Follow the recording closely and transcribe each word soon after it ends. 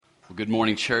Well, good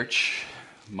morning, church.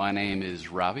 My name is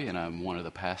Robbie, and I'm one of the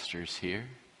pastors here.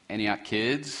 Antioch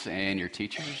kids and your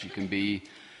teachers, you can be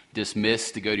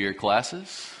dismissed to go to your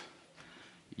classes.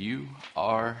 You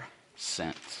are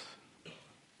sent.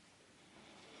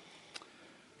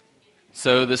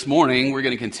 So this morning, we're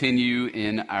going to continue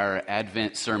in our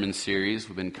Advent sermon series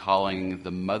we've been calling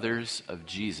The Mothers of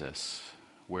Jesus,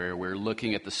 where we're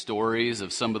looking at the stories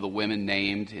of some of the women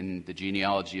named in the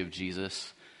genealogy of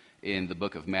Jesus in the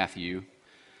book of Matthew.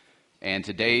 And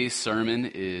today's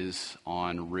sermon is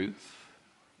on Ruth,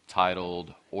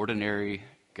 titled Ordinary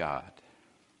God.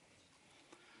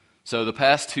 So the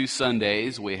past two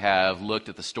Sundays, we have looked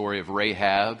at the story of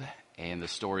Rahab and the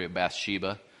story of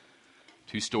Bathsheba,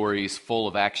 two stories full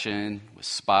of action, with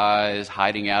spies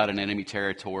hiding out in enemy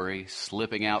territory,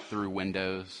 slipping out through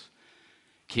windows,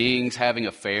 kings having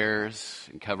affairs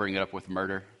and covering it up with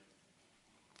murder.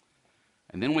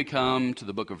 And then we come to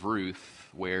the book of Ruth,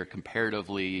 where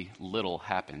comparatively little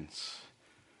happens.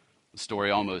 The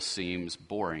story almost seems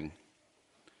boring.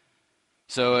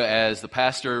 So as the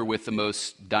pastor with the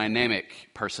most dynamic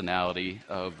personality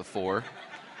of the four,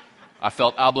 I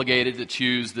felt obligated to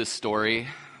choose this story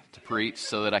to preach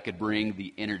so that I could bring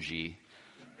the energy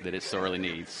that it sorely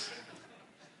needs.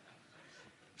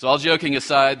 So all joking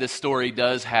aside, this story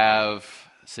does have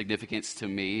significance to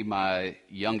me. My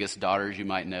youngest daughter, as you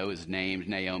might know, is named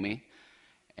Naomi.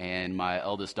 And my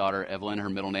eldest daughter, Evelyn, her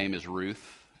middle name is Ruth.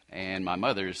 And my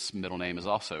mother's middle name is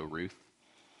also Ruth.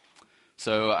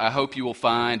 So I hope you will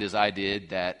find, as I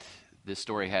did, that this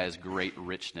story has great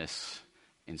richness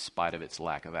in spite of its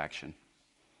lack of action.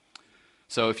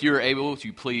 So if you're able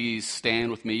to please stand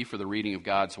with me for the reading of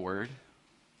God's Word.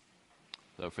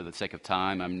 So for the sake of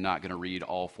time, I'm not going to read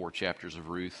all four chapters of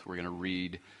Ruth. We're going to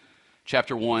read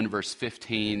chapter 1, verse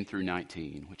 15 through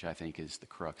 19, which I think is the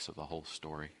crux of the whole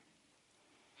story.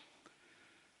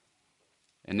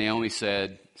 And Naomi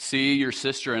said, "See, your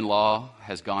sister-in-law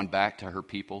has gone back to her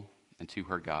people and to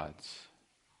her gods.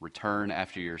 Return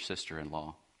after your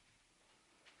sister-in-law."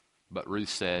 But Ruth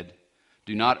said,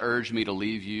 "Do not urge me to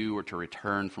leave you or to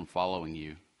return from following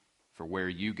you. For where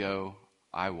you go,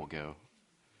 I will go,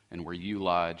 and where you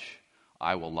lodge,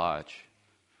 I will lodge.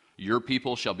 Your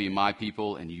people shall be my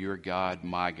people, and your God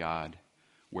my God.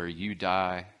 Where you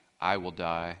die, I will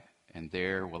die, and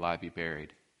there will I be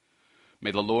buried. May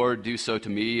the Lord do so to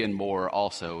me and more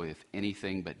also, if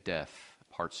anything but death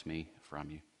parts me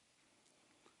from you."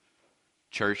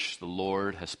 Church, the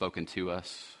Lord has spoken to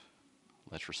us.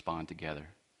 Let's respond together.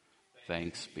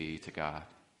 Thanks be to God.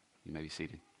 You may be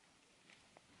seated.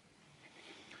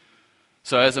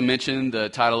 So as I mentioned, the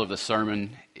title of the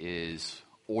sermon is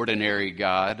Ordinary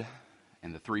God,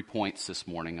 and the 3 points this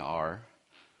morning are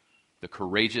the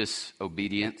courageous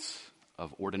obedience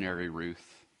of ordinary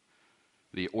Ruth,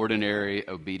 the ordinary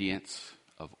obedience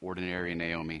of ordinary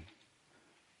Naomi,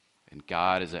 and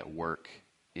God is at work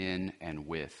in and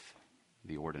with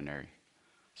the ordinary.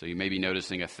 So you may be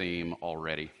noticing a theme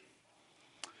already.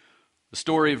 The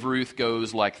story of Ruth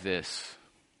goes like this.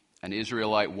 An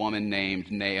Israelite woman named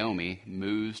Naomi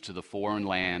moves to the foreign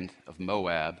land of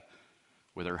Moab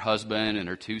with her husband and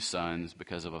her 2 sons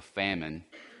because of a famine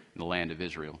in the land of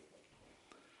Israel.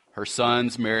 Her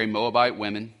sons marry Moabite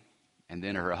women, and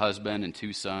then her husband and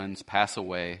 2 sons pass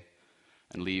away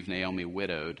and leave Naomi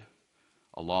widowed,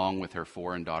 along with her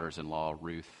foreign daughters-in-law,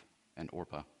 Ruth and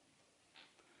Orpah.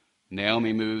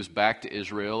 Naomi moves back to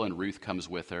Israel, and Ruth comes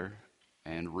with her,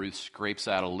 and Ruth scrapes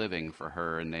out a living for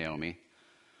her and Naomi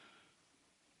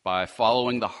by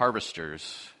following the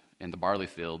harvesters in the barley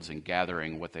fields and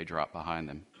gathering what they drop behind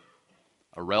them.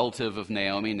 A relative of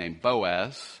Naomi named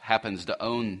Boaz happens to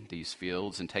own these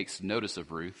fields and takes notice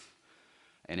of Ruth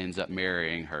and ends up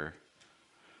marrying her.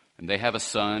 And they have a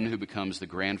son who becomes the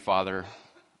grandfather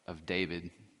of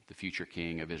David, the future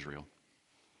king of Israel.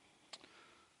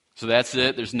 So that's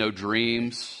it. There's no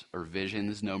dreams or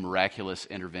visions, no miraculous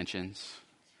interventions.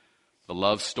 The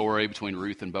love story between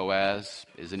Ruth and Boaz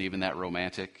isn't even that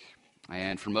romantic.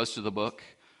 And for most of the book,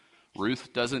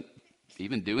 Ruth doesn't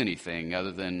even do anything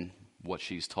other than what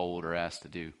she's told or asked to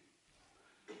do.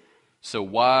 So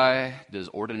why does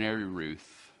ordinary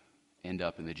Ruth end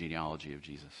up in the genealogy of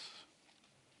Jesus?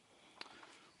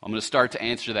 I'm going to start to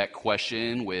answer that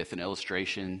question with an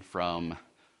illustration from,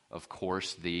 of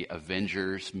course, the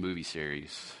Avengers movie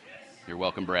series. You're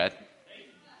welcome, Brad.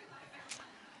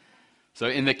 So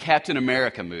in the Captain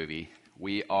America movie,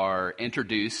 we are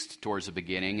introduced towards the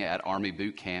beginning at Army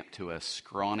boot camp to a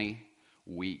scrawny,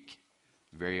 weak,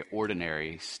 very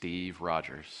ordinary Steve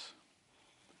Rogers.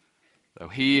 So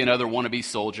he and other wannabe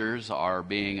soldiers are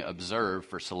being observed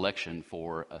for selection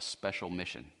for a special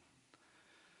mission.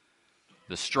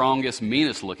 The strongest,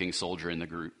 meanest looking soldier in the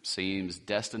group seems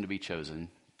destined to be chosen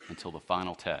until the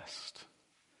final test.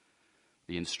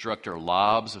 The instructor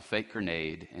lobs a fake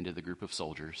grenade into the group of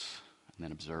soldiers and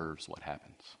then observes what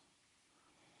happens.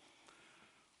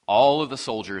 All of the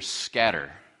soldiers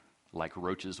scatter like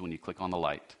roaches when you click on the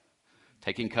light,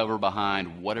 taking cover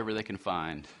behind whatever they can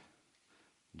find,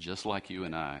 just like you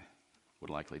and I would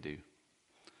likely do.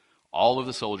 All of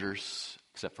the soldiers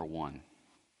except for one.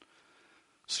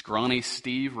 Scrawny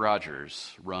Steve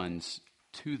Rogers runs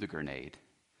to the grenade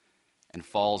and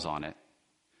falls on it,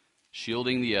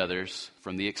 shielding the others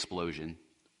from the explosion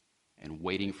and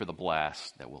waiting for the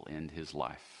blast that will end his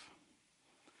life.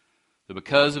 So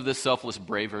because of this selfless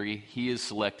bravery, he is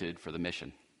selected for the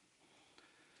mission.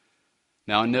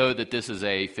 Now, I know that this is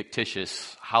a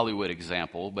fictitious Hollywood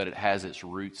example, but it has its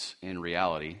roots in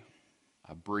reality.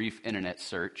 A brief internet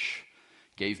search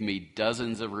gave me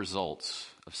dozens of results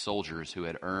of soldiers who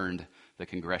had earned the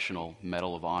Congressional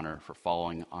Medal of Honor for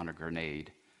falling on a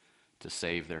grenade to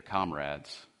save their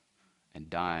comrades and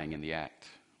dying in the act.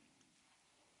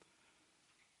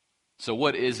 So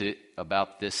what is it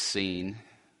about this scene,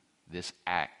 this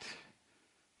act,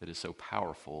 that is so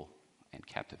powerful and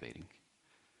captivating?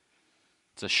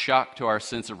 It's a shock to our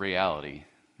sense of reality,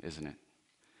 isn't it?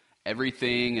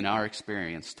 Everything in our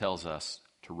experience tells us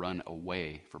to run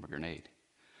away from a grenade.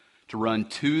 To run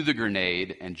to the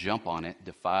grenade and jump on it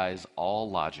defies all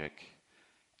logic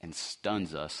and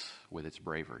stuns us with its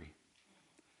bravery.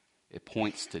 It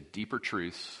points to deeper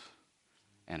truths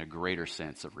and a greater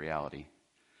sense of reality.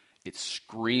 It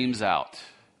screams out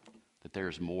that there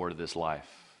is more to this life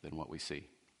than what we see.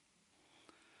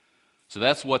 So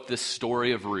that's what this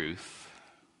story of Ruth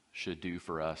should do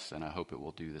for us, and I hope it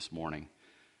will do this morning.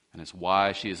 And it's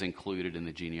why she is included in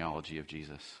the genealogy of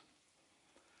Jesus.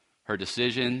 Her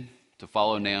decision to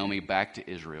follow Naomi back to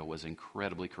Israel was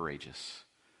incredibly courageous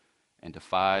and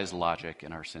defies logic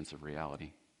and our sense of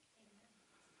reality.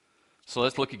 So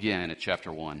let's look again at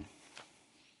chapter 1.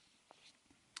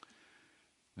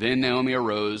 Then Naomi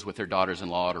arose with her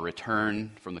daughters-in-law to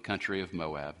return from the country of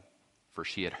Moab, for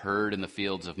she had heard in the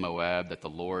fields of Moab that the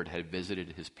Lord had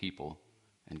visited his people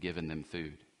and given them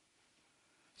food.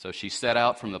 So she set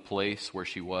out from the place where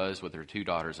she was with her two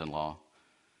daughters-in-law,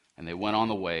 and they went on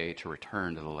the way to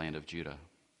return to the land of Judah.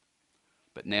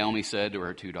 But Naomi said to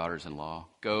her two daughters-in-law,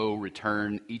 "Go,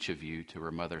 return each of you to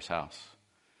her mother's house.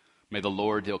 May the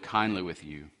Lord deal kindly with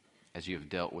you, as you have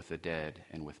dealt with the dead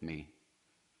and with me.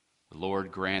 The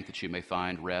Lord grant that you may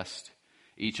find rest,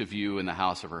 each of you in the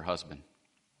house of her husband."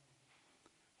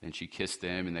 Then she kissed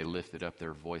them, and they lifted up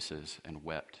their voices and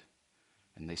wept.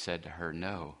 And they said to her,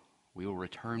 "No, we will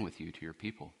return with you to your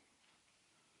people."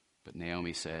 But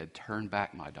Naomi said, "Turn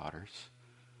back, my daughters.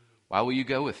 Why will you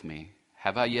go with me?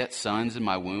 Have I yet sons in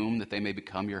my womb that they may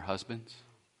become your husbands?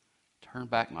 Turn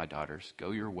back, my daughters,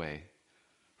 go your way,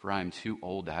 for I am too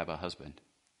old to have a husband.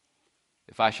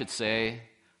 If I should say,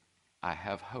 I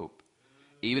have hope,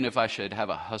 even if I should have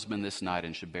a husband this night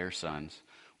and should bear sons,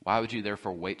 why would you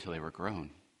therefore wait till they were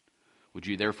grown? Would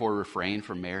you therefore refrain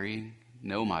from marrying?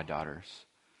 No, my daughters,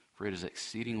 for it is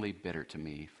exceedingly bitter to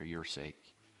me for your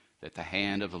sake that the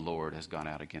hand of the Lord has gone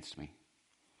out against me."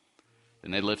 Then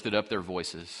they lifted up their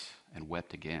voices and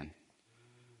wept again.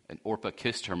 And Orpah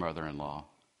kissed her mother-in-law,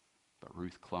 but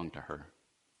Ruth clung to her.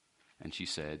 And she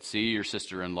said, "See, your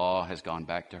sister-in-law has gone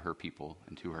back to her people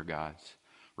and to her gods.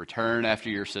 Return after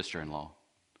your sister-in-law."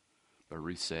 But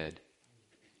Ruth said,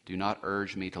 "Do not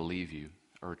urge me to leave you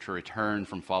or to return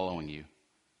from following you.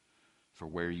 For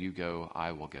where you go,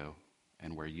 I will go,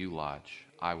 and where you lodge,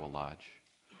 I will lodge.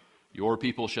 Your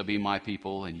people shall be my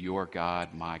people, and your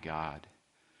God my God.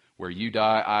 Where you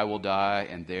die, I will die,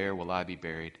 and there will I be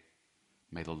buried.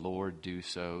 May the Lord do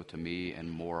so to me, and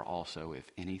more also,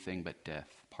 if anything but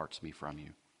death parts me from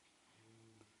you."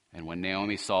 And when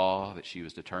Naomi saw that she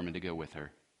was determined to go with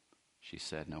her, she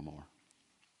said no more.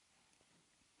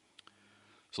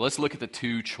 So let's look at the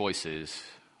two choices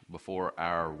before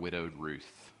our widowed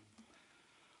Ruth.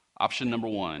 Option number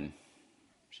one,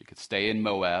 she could stay in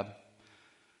Moab,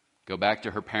 go back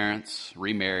to her parents,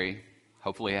 remarry,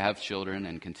 hopefully have children,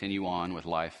 and continue on with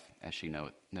life as she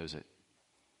knows it.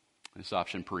 This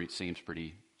option seems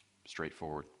pretty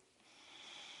straightforward.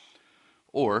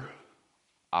 Or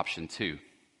option two,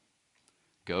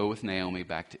 go with Naomi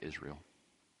back to Israel.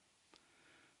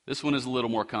 This one is a little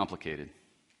more complicated.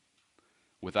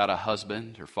 Without a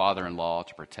husband or father-in-law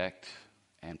to protect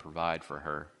and provide for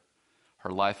her,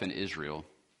 her life in Israel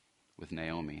with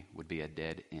Naomi would be a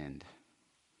dead end.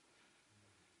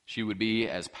 She would be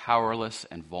as powerless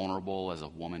and vulnerable as a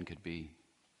woman could be.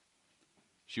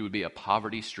 She would be a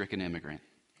poverty-stricken immigrant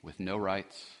with no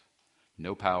rights,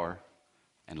 no power,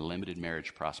 and limited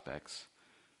marriage prospects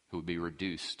who would be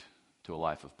reduced to a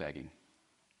life of begging.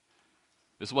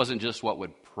 This wasn't just what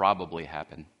would probably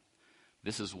happen.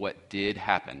 This is what did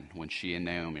happen when she and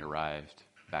Naomi arrived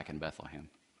back in Bethlehem.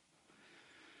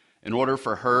 In order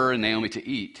for her and Naomi to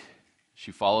eat,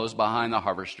 she follows behind the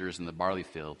harvesters in the barley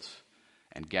fields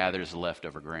and gathers the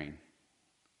leftover grain.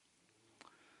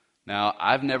 Now,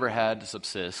 I've never had to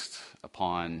subsist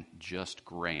upon just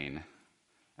grain,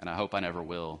 and I hope I never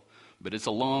will, but it's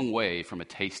a long way from a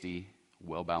tasty,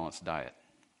 well-balanced diet.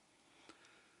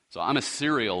 So I'm a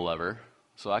cereal lover,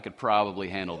 so I could probably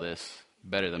handle this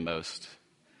better than most.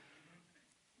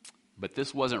 But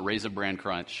this wasn't Raisin Bran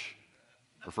Crunch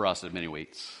or Frosted Mini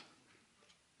Wheats.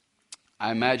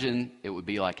 I imagine it would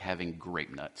be like having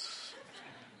grape nuts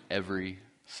every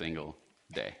single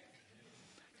day.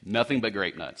 Nothing but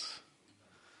grape nuts.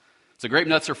 So grape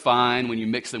nuts are fine when you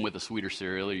mix them with a sweeter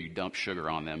cereal or you dump sugar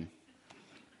on them.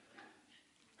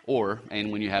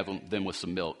 And when you have them with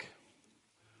some milk.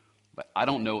 But I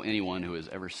don't know anyone who has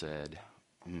ever said,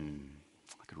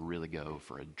 I could really go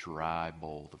for a dry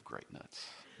bowl of grape nuts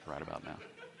right about now.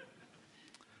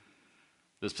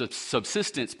 The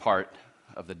subsistence part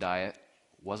of the diet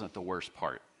wasn't the worst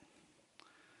part.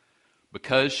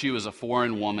 Because she was a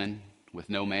foreign woman with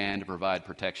no man to provide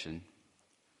protection,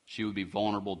 she would be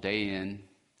vulnerable day in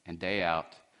and day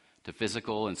out to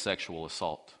physical and sexual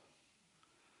assault.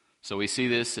 So we see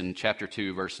this in chapter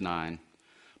 2, verse 9.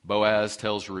 Boaz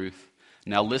tells Ruth,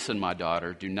 "Now listen, my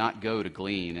daughter, do not go to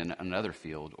glean in another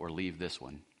field or leave this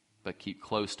one, but keep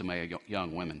close to my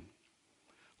young women.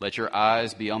 Let your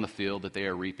eyes be on the field that they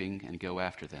are reaping and go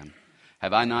after them.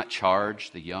 Have I not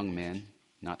charged the young men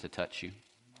not to touch you?"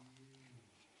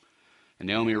 And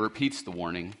Naomi repeats the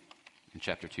warning in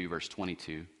chapter 2, verse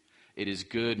 22. "It is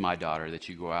good, my daughter, that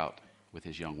you go out with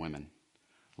his young women,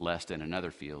 lest in another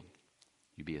field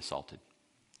you be assaulted."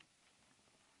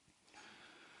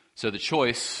 So the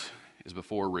choice is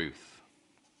before Ruth.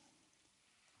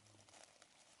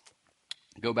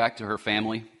 Go back to her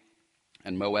family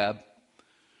and Moab,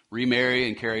 remarry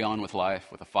and carry on with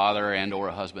life with a father and or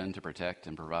a husband to protect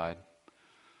and provide,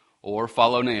 or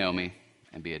follow Naomi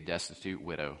and be a destitute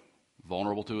widow,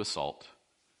 vulnerable to assault,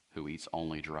 who eats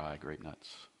only dry grape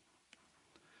nuts.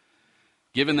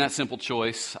 Given that simple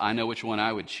choice, I know which one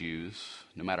I would choose,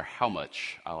 no matter how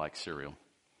much I like cereal.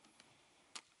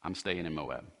 I'm staying in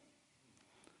Moab.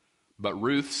 But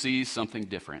Ruth sees something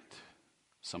different,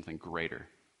 something greater.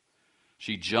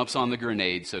 She jumps on the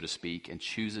grenade, so to speak, and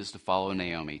chooses to follow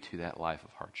Naomi to that life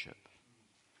of hardship.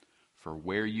 "For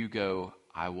where you go,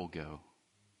 I will go,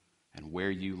 and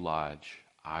where you lodge,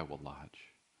 I will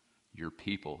lodge. Your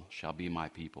people shall be my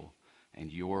people,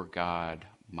 and your God,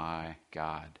 my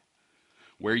God.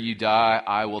 Where you die,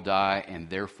 I will die, and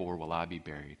therefore will I be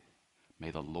buried.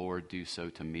 May the Lord do so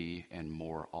to me and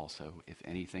more also, if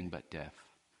anything but death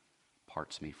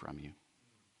parts me from you."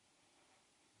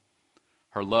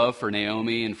 Her love for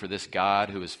Naomi and for this God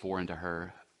who is foreign to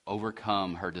her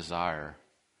overcome her desire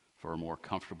for a more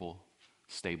comfortable,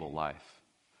 stable life.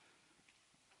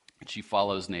 And she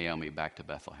follows Naomi back to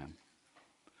Bethlehem.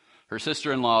 Her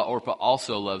sister-in-law Orpah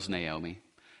also loves Naomi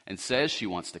and says she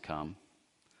wants to come,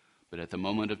 but at the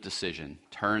moment of decision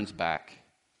turns back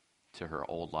to her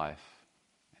old life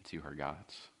and to her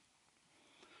gods.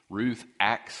 Ruth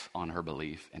acts on her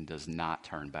belief and does not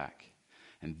turn back.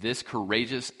 And this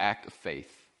courageous act of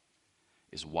faith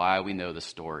is why we know the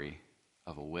story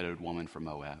of a widowed woman from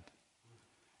Moab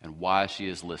and why she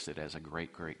is listed as a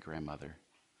great-great-grandmother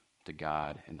to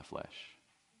God in the flesh.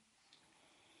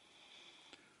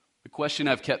 The question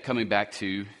I've kept coming back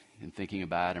to and thinking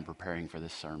about and preparing for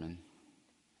this sermon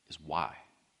is why?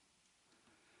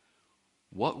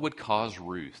 What would cause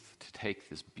Ruth to take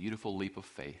this beautiful leap of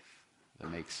faith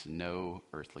that makes no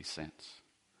earthly sense?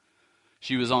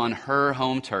 She was on her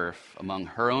home turf among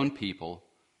her own people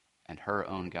and her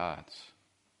own gods.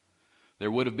 There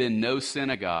would have been no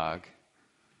synagogue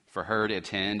for her to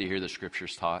attend to hear the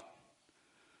scriptures taught,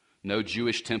 no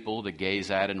Jewish temple to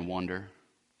gaze at and wonder.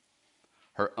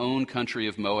 Her own country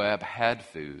of Moab had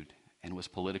food and was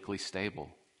politically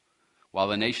stable, while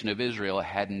the nation of Israel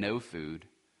had no food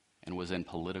and was in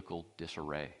political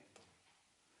disarray.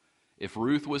 If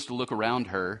Ruth was to look around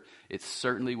her, it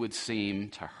certainly would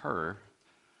seem to her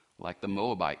like the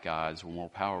Moabite gods were more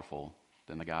powerful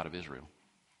than the God of Israel.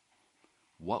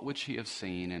 What would she have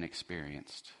seen and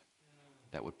experienced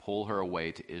that would pull her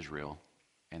away to Israel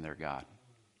and their God?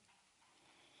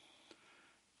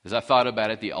 As I thought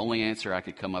about it, the only answer I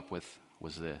could come up with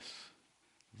was this: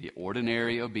 the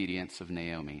ordinary obedience of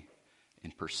Naomi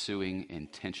in pursuing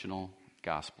intentional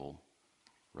gospel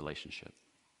relationship.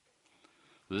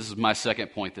 This is my second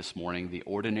point this morning, the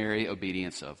ordinary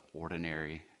obedience of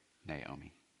ordinary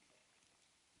Naomi.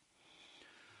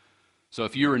 So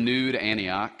if you are new to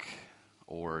Antioch,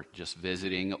 or just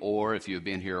visiting, or if you've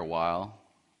been here a while,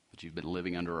 but you've been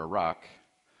living under a rock,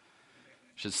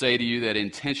 I should say to you that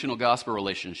intentional gospel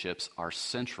relationships are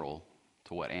central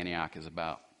to what Antioch is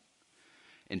about.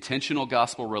 Intentional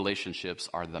gospel relationships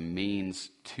are the means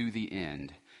to the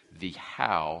end, the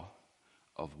how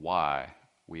of why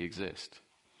we exist.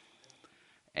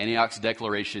 Antioch's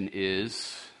declaration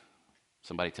is,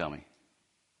 somebody tell me.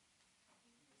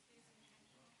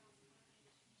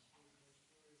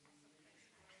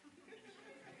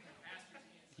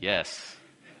 Yes.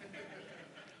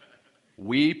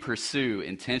 We pursue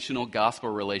intentional gospel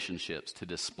relationships to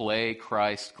display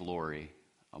Christ's glory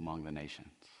among the nations.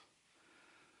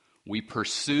 We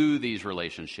pursue these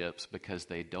relationships because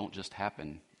they don't just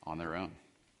happen on their own.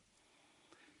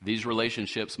 These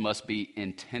relationships must be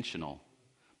intentional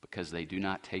because they do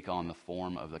not take on the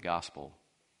form of the gospel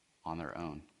on their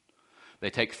own. They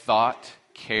take thought,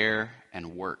 care,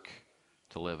 and work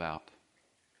to live out.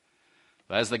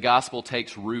 But as the gospel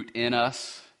takes root in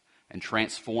us and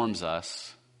transforms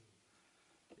us,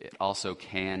 it also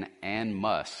can and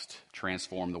must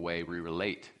transform the way we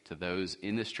relate to those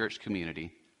in this church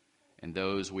community and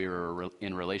those we are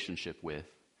in relationship with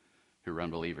who are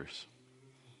unbelievers.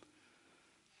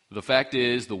 The fact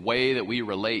is, the way that we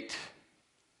relate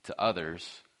to others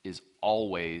is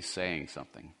always saying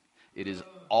something. It is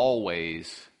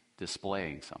always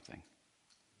displaying something.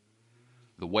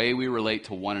 The way we relate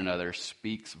to one another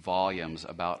speaks volumes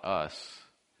about us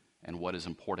and what is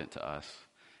important to us.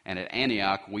 And at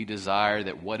Antioch, we desire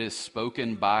that what is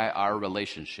spoken by our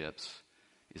relationships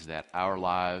is that our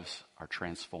lives are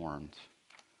transformed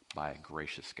by a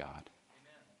gracious God.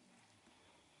 Amen.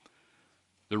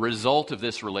 The result of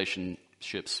this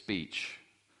relationship speech,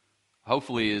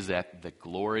 hopefully, is that the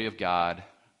glory of God,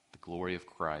 the glory of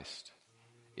Christ,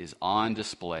 is on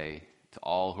display to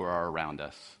all who are around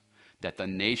us, that the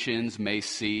nations may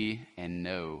see and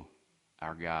know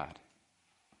our God.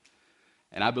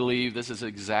 And I believe this is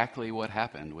exactly what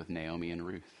happened with Naomi and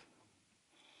Ruth.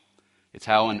 It's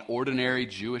how an ordinary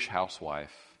Jewish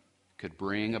housewife could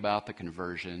bring about the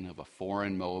conversion of a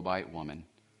foreign Moabite woman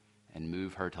and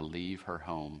move her to leave her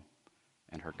home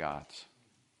and her gods.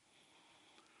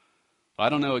 I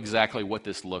don't know exactly what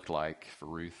this looked like for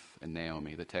Ruth and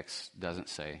Naomi. The text doesn't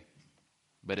say.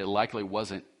 But it likely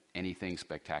wasn't anything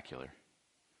spectacular.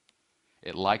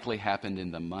 It likely happened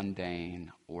in the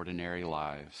mundane, ordinary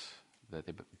lives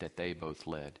that they both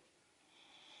led.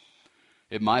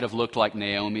 It might have looked like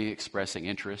Naomi expressing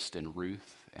interest in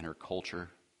Ruth and her culture,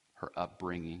 her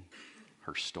upbringing,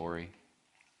 her story.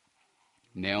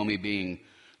 Naomi being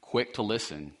quick to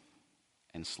listen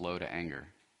and slow to anger,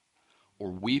 or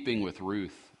weeping with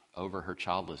Ruth over her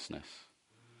childlessness,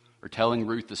 or telling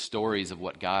Ruth the stories of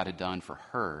what God had done for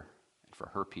her and for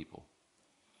her people,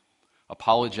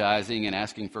 apologizing and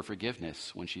asking for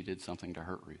forgiveness when she did something to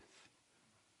hurt Ruth.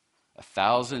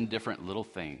 1,000 different little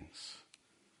things,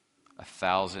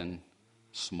 1,000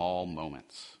 small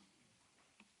moments.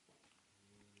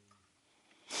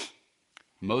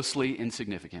 Mostly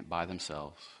insignificant by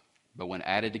themselves, but when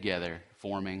added together,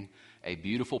 forming a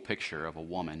beautiful picture of a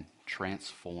woman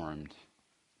transformed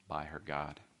by her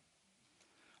God.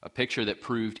 A picture that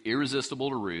proved irresistible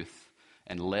to Ruth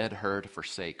and led her to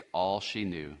forsake all she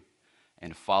knew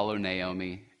and follow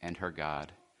Naomi and her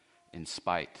God in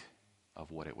spite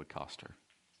of what it would cost her.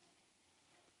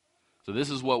 So this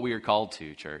is what we are called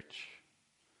to, church.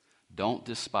 Don't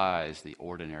despise the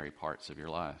ordinary parts of your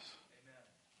lives.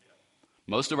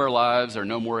 Most of our lives are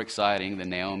no more exciting than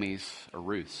Naomi's or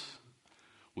Ruth's.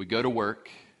 We go to work,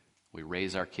 we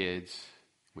raise our kids,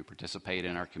 we participate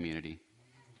in our community.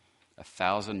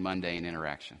 1,000 mundane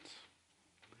interactions.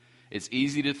 It's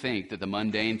easy to think that the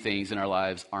mundane things in our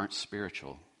lives aren't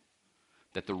spiritual,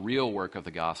 that the real work of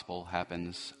the gospel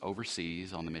happens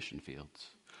overseas on the mission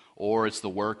fields, or it's the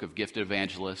work of gifted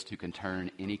evangelists who can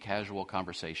turn any casual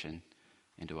conversation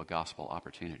into a gospel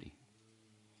opportunity.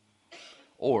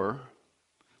 Or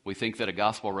we think that a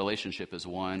gospel relationship is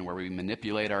one where we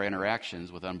manipulate our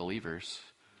interactions with unbelievers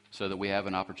so that we have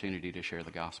an opportunity to share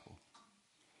the gospel.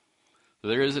 So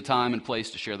there is a time and place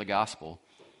to share the gospel,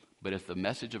 but if the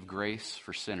message of grace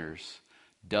for sinners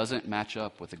doesn't match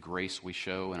up with the grace we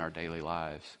show in our daily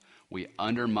lives, we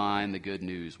undermine the good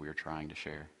news we are trying to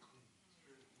share.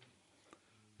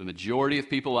 The majority of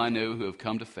people I know who have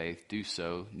come to faith do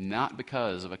so not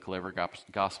because of a clever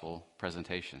gospel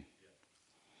presentation.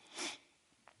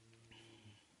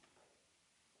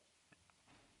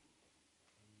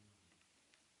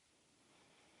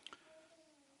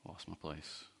 Lost my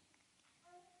place.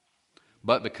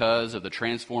 But because of the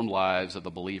transformed lives of the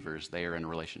believers they are in a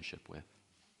relationship with.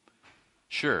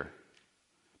 Sure,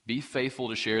 be faithful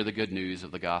to share the good news of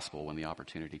the gospel when the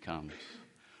opportunity comes.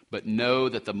 But know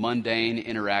that the mundane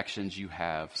interactions you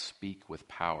have speak with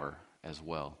power as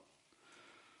well.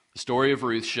 The story of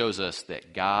Ruth shows us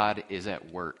that God is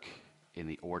at work in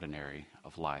the ordinary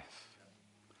of life.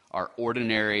 Our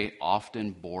ordinary,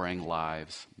 often boring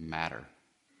lives matter.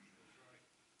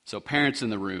 So parents in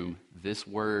the room, this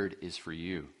word is for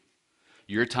you.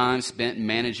 Your time spent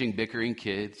managing bickering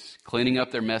kids, cleaning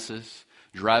up their messes,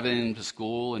 driving them to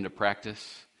school and to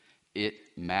practice, it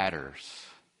matters.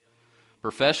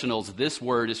 Professionals, this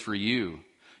word is for you.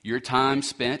 Your time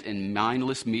spent in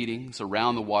mindless meetings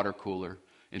around the water cooler,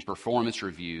 in performance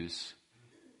reviews,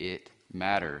 it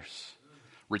matters.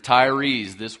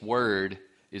 Retirees, this word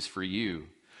is for you.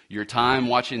 Your time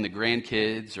watching the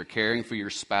grandkids or caring for your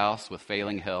spouse with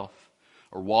failing health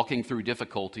or walking through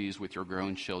difficulties with your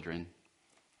grown children,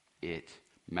 it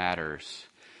matters.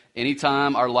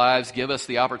 Anytime our lives give us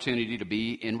the opportunity to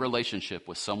be in relationship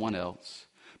with someone else,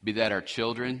 be that our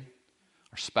children,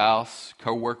 our spouse,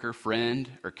 coworker, friend,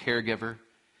 or caregiver,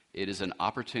 it is an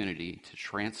opportunity to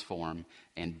transform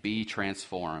and be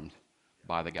transformed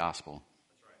by the gospel.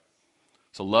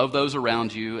 So love those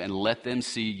around you and let them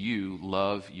see you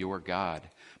love your God.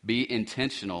 Be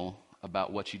intentional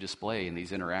about what you display in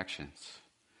these interactions.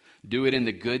 Do it in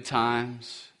the good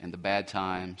times and the bad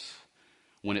times,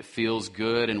 when it feels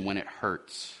good and when it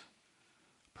hurts.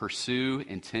 Pursue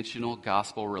intentional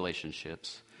gospel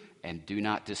relationships and do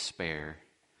not despair,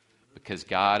 because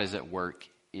God is at work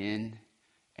in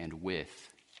and with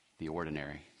the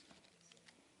ordinary.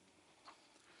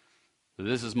 So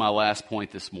this is my last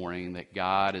point this morning, that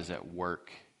God is at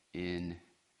work in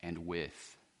and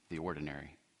with the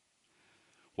ordinary.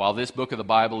 While this book of the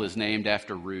Bible is named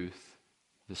after Ruth,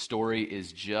 the story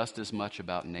is just as much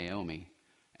about Naomi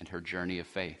and her journey of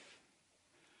faith.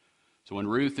 So when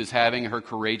Ruth is having her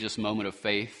courageous moment of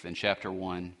faith in chapter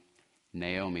 1,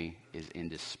 Naomi is in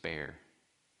despair.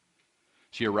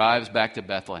 She arrives back to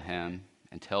Bethlehem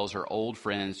and tells her old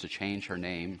friends to change her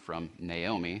name from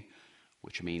Naomi,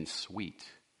 which means sweet,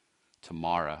 to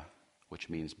Mara, which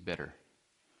means bitter.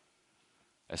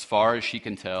 As far as she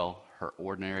can tell, her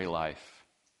ordinary life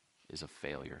is a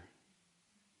failure.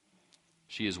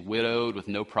 She is widowed with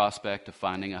no prospect of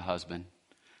finding a husband,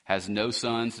 has no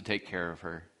sons to take care of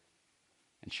her,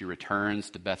 and she returns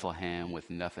to Bethlehem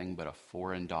with nothing but a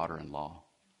foreign daughter-in-law,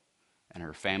 and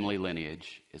her family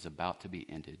lineage is about to be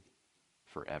ended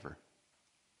forever.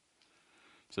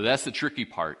 So that's the tricky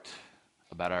part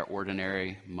about our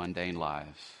ordinary, mundane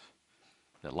lives,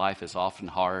 that life is often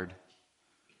hard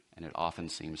and it often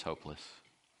seems hopeless.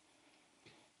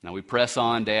 Now we press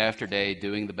on day after day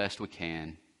doing the best we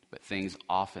can, but things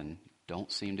often don't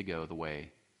seem to go the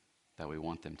way that we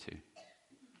want them to.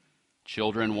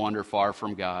 Children wander far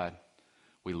from God.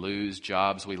 We lose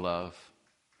jobs we love.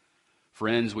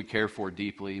 Friends we care for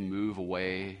deeply move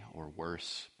away or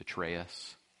worse, betray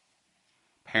us.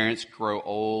 Parents grow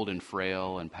old and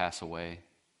frail and pass away.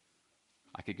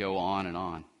 I could go on and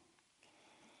on.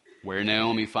 Where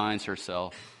Naomi finds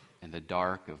herself in the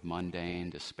dark of mundane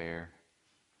despair,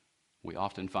 we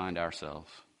often find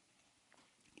ourselves.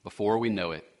 Before we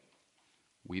know it,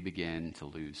 we begin to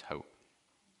lose hope.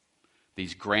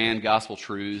 These grand gospel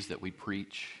truths that we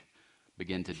preach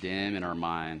begin to dim in our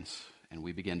minds, and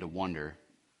we begin to wonder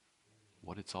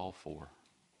what it's all for.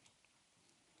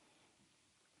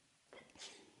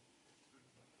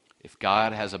 If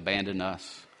God has abandoned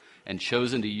us and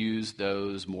chosen to use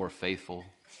those more faithful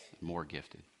and more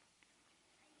gifted.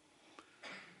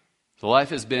 So life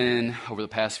has been, over the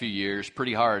past few years,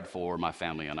 pretty hard for my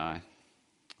family and I.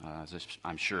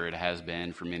 I'm sure it has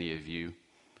been for many of you.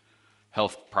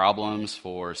 Health problems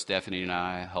for Stephanie and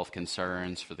I, health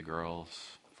concerns for the girls,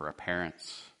 for our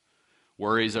parents,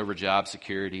 worries over job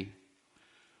security,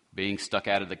 being stuck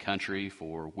out of the country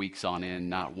for weeks on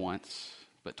end, not once,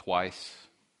 but twice,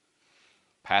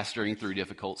 pastoring through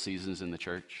difficult seasons in the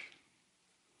church.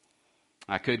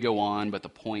 I could go on, but the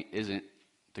point isn't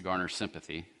to garner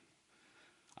sympathy.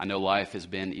 I know life has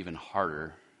been even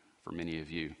harder for many of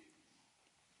you.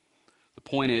 The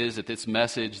point is that this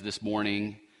message this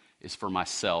morning is for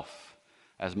myself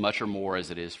as much or more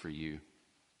as it is for you.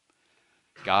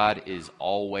 God is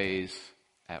always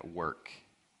at work,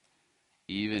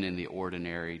 even in the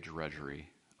ordinary drudgery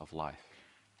of life.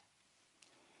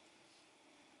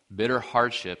 Bitter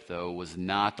hardship, though, was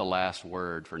not the last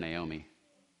word for Naomi,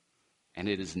 and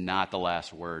it is not the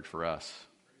last word for us.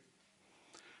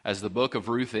 As the book of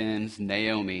Ruth ends,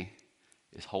 Naomi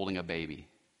is holding a baby.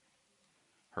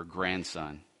 her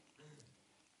grandson.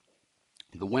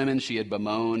 The women she had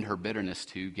bemoaned her bitterness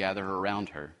to gathered around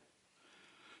her.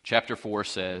 Chapter 4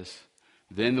 says,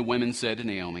 Then the women said to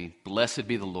Naomi, Blessed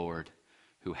be the Lord,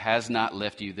 who has not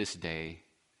left you this day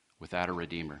without a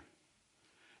redeemer.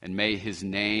 And may his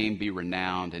name be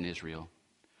renowned in Israel.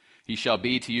 He shall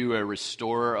be to you a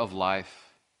restorer of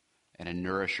life and a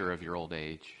nourisher of your old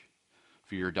age.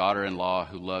 For your daughter-in-law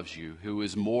who loves you, who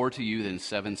is more to you than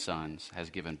 7 sons, has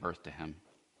given birth to him.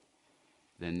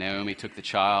 Then Naomi took the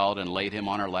child and laid him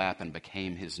on her lap and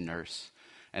became his nurse.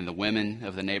 And the women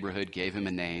of the neighborhood gave him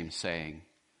a name, saying,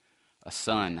 A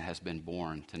son has been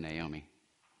born to Naomi.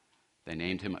 They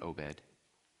named him Obed.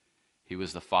 He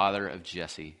was the father of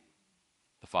Jesse,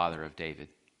 the father of David.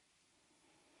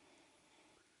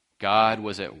 God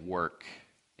was at work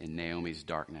in Naomi's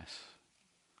darkness,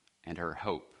 and her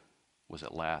hope was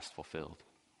at last fulfilled.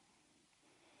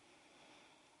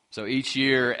 So each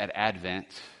year at Advent,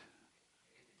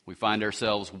 we find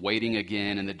ourselves waiting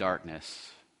again in the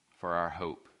darkness for our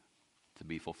hope to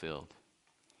be fulfilled.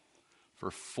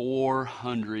 For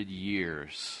 400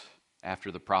 years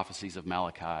after the prophecies of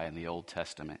Malachi in the Old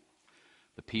Testament,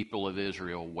 the people of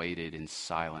Israel waited in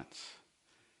silence,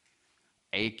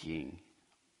 aching,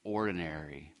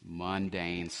 ordinary,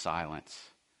 mundane silence,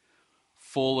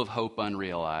 full of hope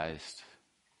unrealized,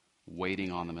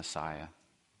 waiting on the Messiah.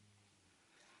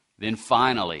 Then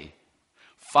finally,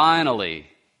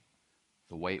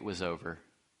 the wait was over,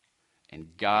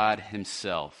 and God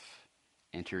himself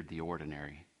entered the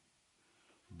ordinary,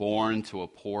 born to a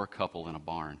poor couple in a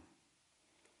barn.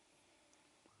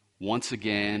 Once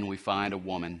again, we find a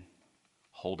woman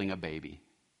holding a baby,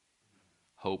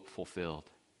 hope fulfilled.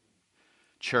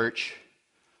 Church,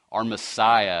 our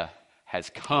Messiah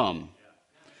has come.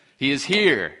 He is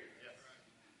here.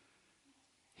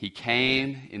 He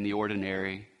came in the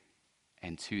ordinary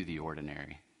and to the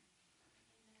ordinary.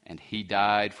 And he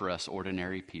died for us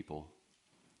ordinary people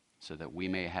so that we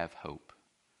may have hope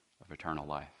of eternal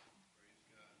life.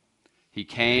 He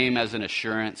came as an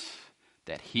assurance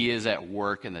that he is at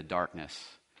work in the darkness,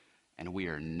 and we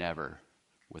are never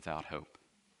without hope.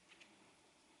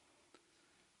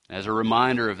 As a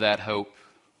reminder of that hope,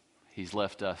 he's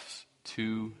left us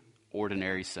 2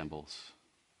 ordinary symbols: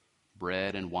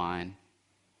 bread and wine,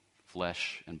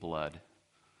 flesh and blood,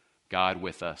 God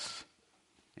with us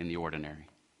in the ordinary.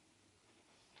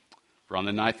 For on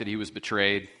the night that he was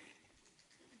betrayed,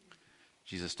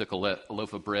 Jesus took a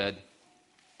loaf of bread,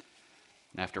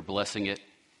 and after blessing it,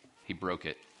 he broke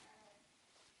it.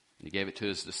 And he gave it to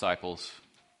his disciples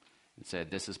and said,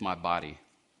 This is my body,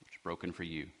 which is broken for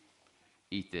you.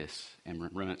 Eat this in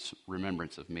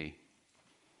remembrance of me.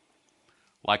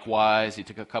 Likewise, he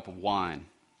took a cup of wine.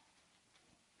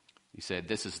 He said,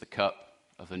 This is the cup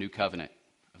of the new covenant,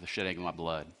 of the shedding of my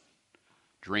blood.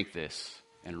 Drink this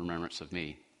in remembrance of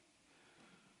me.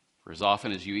 For as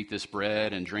often as you eat this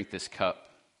bread and drink this cup,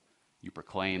 you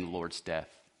proclaim the Lord's death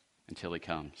until he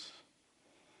comes.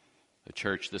 The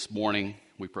church, this morning,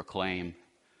 we proclaim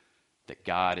that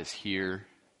God is here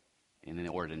in the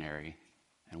ordinary,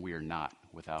 and we are not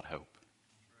without hope.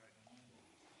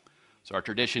 So our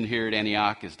tradition here at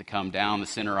Antioch is to come down the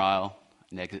center aisle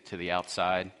and exit to the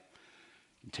outside,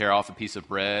 and tear off a piece of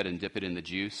bread and dip it in the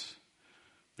juice.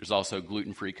 There's also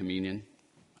gluten-free communion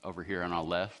over here on our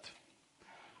left.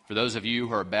 For those of you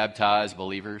who are baptized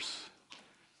believers,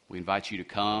 we invite you to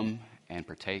come and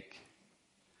partake.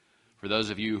 For those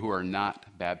of you who are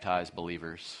not baptized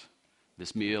believers,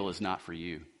 this meal is not for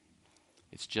you.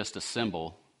 It's just a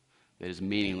symbol that is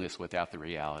meaningless without the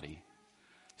reality.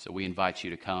 So we invite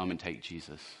you to come and take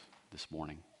Jesus this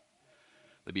morning.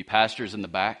 There'll be pastors in the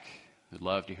back who'd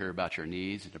love to hear about your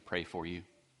needs and to pray for you.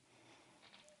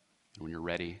 And when you're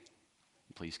ready,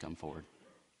 please come forward.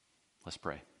 Let's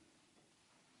pray.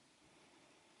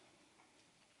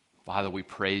 Father, we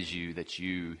praise you that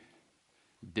you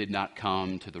did not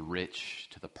come to the rich,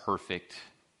 to the perfect,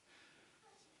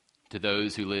 to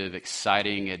those who live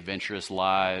exciting, adventurous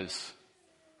lives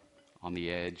on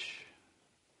the edge.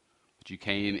 But you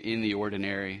came in the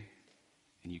ordinary,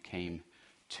 and you came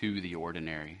to the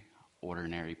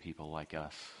ordinary people like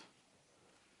us.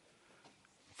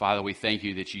 Father, we thank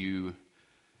you that you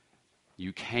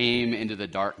came into the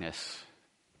darkness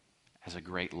as a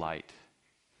great light.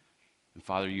 And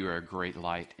Father, you are a great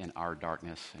light in our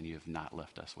darkness, and you have not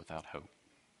left us without hope.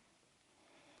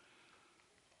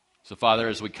 So Father,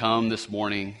 as we come this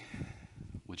morning,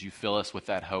 would you fill us with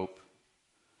that hope?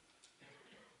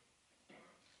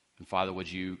 And Father, would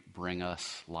you bring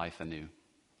us life anew?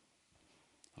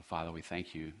 Oh, Father, we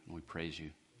thank you and we praise you.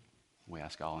 We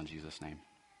ask all in Jesus' name.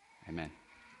 Amen.